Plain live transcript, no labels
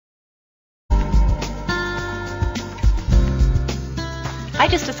I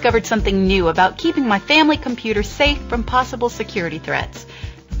just discovered something new about keeping my family computer safe from possible security threats.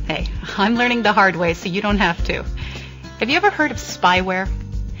 Hey, I'm learning the hard way so you don't have to. Have you ever heard of spyware?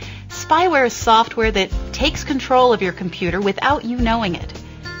 Spyware is software that takes control of your computer without you knowing it.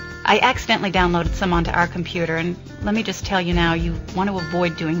 I accidentally downloaded some onto our computer, and let me just tell you now, you want to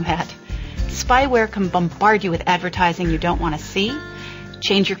avoid doing that. Spyware can bombard you with advertising you don't want to see,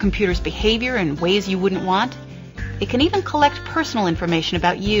 change your computer's behavior in ways you wouldn't want. It can even collect personal information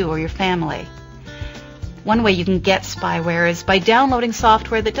about you or your family. One way you can get spyware is by downloading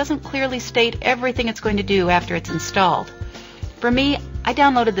software that doesn't clearly state everything it's going to do after it's installed. For me, I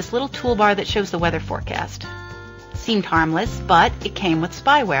downloaded this little toolbar that shows the weather forecast. It seemed harmless, but it came with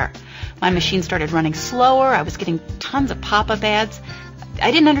spyware. My machine started running slower. I was getting tons of pop-up ads.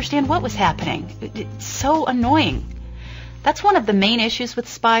 I didn't understand what was happening. It's so annoying. That's one of the main issues with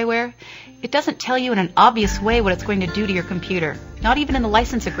spyware. It doesn't tell you in an obvious way what it's going to do to your computer, not even in the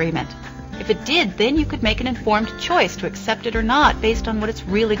license agreement. If it did, then you could make an informed choice to accept it or not based on what it's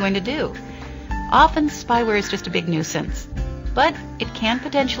really going to do. Often, spyware is just a big nuisance, but it can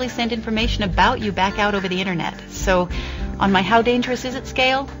potentially send information about you back out over the internet. So, on my how dangerous is it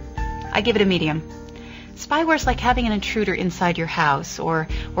scale, I give it a medium. Spyware is like having an intruder inside your house or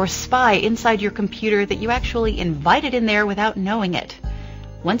a spy inside your computer that you actually invited in there without knowing it.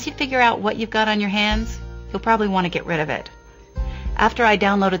 Once you figure out what you've got on your hands, you'll probably want to get rid of it. After I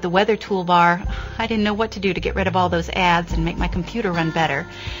downloaded the weather toolbar, I didn't know what to do to get rid of all those ads and make my computer run better.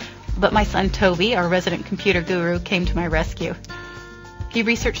 But my son Toby, our resident computer guru, came to my rescue. He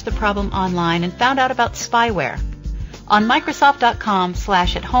researched the problem online and found out about spyware. On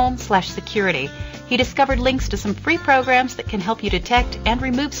Microsoft.com/at-home/security, he discovered links to some free programs that can help you detect and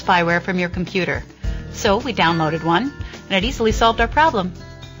remove spyware from your computer. So we downloaded one, and it easily solved our problem.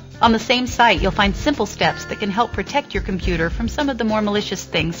 On the same site, you'll find simple steps that can help protect your computer from some of the more malicious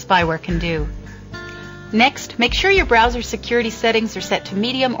things spyware can do. Next, make sure your browser security settings are set to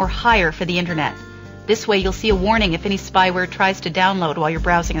medium or higher for the internet. This way you'll see a warning if any spyware tries to download while you're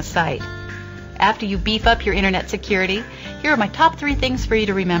browsing a site. After you beef up your internet security, here are my top 3 things for you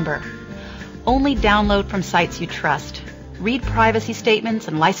to remember. Only download from sites you trust. Read privacy statements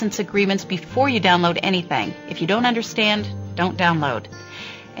and license agreements before you download anything. If you don't understand, don't download.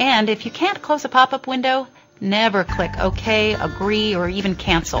 And if you can't close a pop-up window, never click OK, agree, or even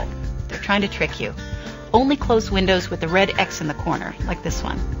cancel. They're trying to trick you. Only close windows with the red X in the corner, like this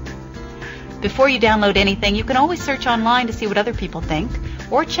one. Before you download anything, you can always search online to see what other people think,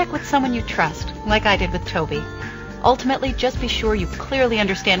 or check with someone you trust, like I did with Toby. Ultimately, just be sure you clearly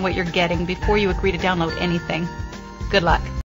understand what you're getting before you agree to download anything. Good luck.